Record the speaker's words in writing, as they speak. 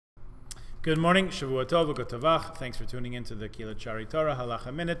Good morning, Shavua Tov, Tavach. Thanks for tuning in to the Kila Chari Torah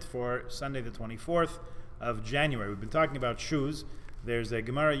Halacha Minute for Sunday the 24th of January. We've been talking about shoes. There's a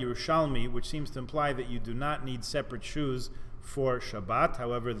Gemara Yerushalmi which seems to imply that you do not need separate shoes for Shabbat.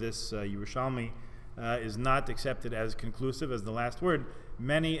 However, this Yerushalmi is not accepted as conclusive as the last word.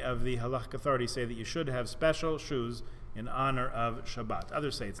 Many of the halachic authorities say that you should have special shoes in honor of Shabbat.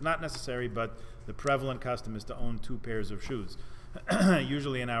 Others say it's not necessary, but the prevalent custom is to own two pairs of shoes.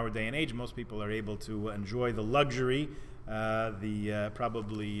 Usually in our day and age, most people are able to enjoy the luxury,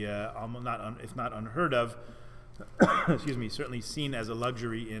 probably if not unheard of, excuse me, certainly seen as a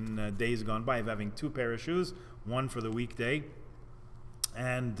luxury in days gone by, of having two pairs of shoes, one for the weekday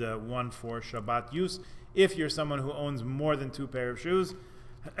and one for Shabbat use. If you're someone who owns more than two pairs of shoes,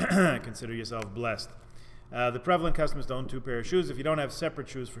 consider yourself blessed. The prevalent custom is to own two pairs of shoes. If you don't have separate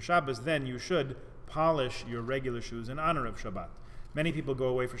shoes for Shabbos, then you should polish your regular shoes in honor of Shabbat. Many people go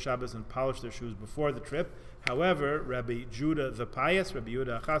away for Shabbos and polish their shoes before the trip. However, Rabbi Judah the Pious, Rabbi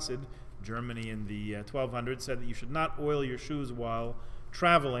Yehuda Chassid, Germany in the 1200s, said that you should not oil your shoes while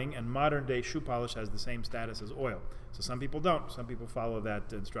traveling, and modern day shoe polish has the same status as oil. So some people don't. Some people follow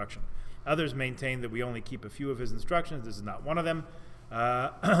that instruction. Others maintain that we only keep a few of his instructions. This is not one of them.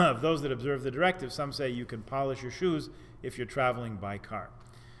 Of those that observe the directive, some say you can polish your shoes if you're traveling by car.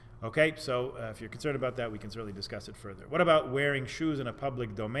 Okay, so if you're concerned about that, we can certainly discuss it further. What about wearing shoes in a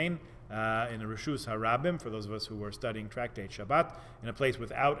public domain, in a Reshus Harabim, for those of us who are studying Tractate Shabbat, in a place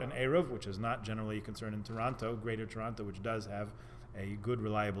without an Eruv, which is not generally a concern in Toronto, Greater Toronto, which does have a good,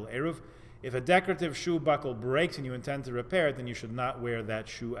 reliable Eruv. If a decorative shoe buckle breaks and you intend to repair it, then you should not wear that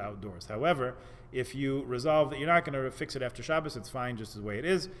shoe outdoors. However, if you resolve that you're not going to fix it after Shabbos, it's fine just the way it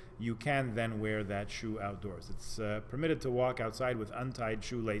is, you can then wear that shoe outdoors. It's permitted to walk outside with untied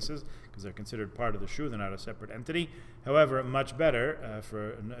shoelaces because they're considered part of the shoe, they're not a separate entity. However, much better,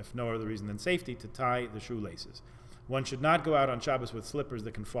 if no other reason than safety, to tie the shoelaces. One should not go out on Shabbos with slippers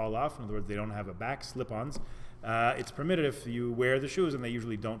that can fall off. In other words, they don't have a back, slip-ons. It's permitted if you wear the shoes and they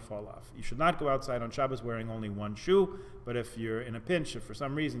usually don't fall off. You should not go outside on Shabbos wearing only one shoe, but if you're in a pinch, if for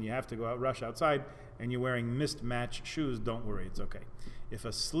some reason you have to go out, rush outside, and you're wearing mismatched shoes, don't worry, it's okay. If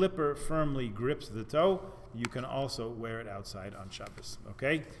a slipper firmly grips the toe, you can also wear it outside on Shabbos,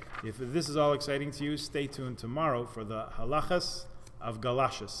 okay? If this is all exciting to you, stay tuned tomorrow for the halachas of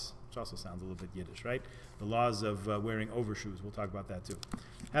galoshes, which also sounds a little bit Yiddish, right? The laws of wearing overshoes. We'll talk about that too.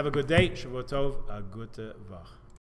 Have a good day. Shavua Tov. A gute Vach.